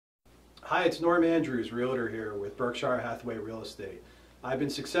Hi, it's Norm Andrews, Realtor here with Berkshire Hathaway Real Estate. I've been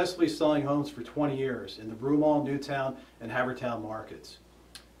successfully selling homes for 20 years in the Broomall, Newtown, and Havertown markets.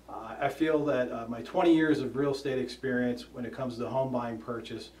 I feel that my 20 years of real estate experience when it comes to home buying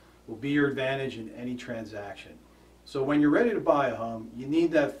purchase will be your advantage in any transaction. So when you're ready to buy a home, you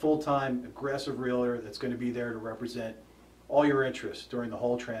need that full-time, aggressive realtor that's going to be there to represent all your interests during the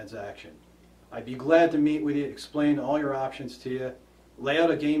whole transaction. I'd be glad to meet with you, explain all your options to you, lay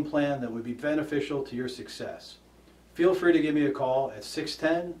out a game plan that would be beneficial to your success. Feel free to give me a call at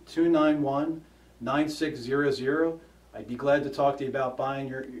 610-291-9600. I'd be glad to talk to you about buying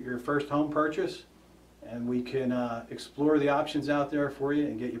your first home purchase, and we can explore the options out there for you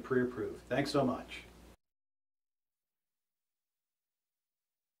and get you pre-approved. Thanks so much.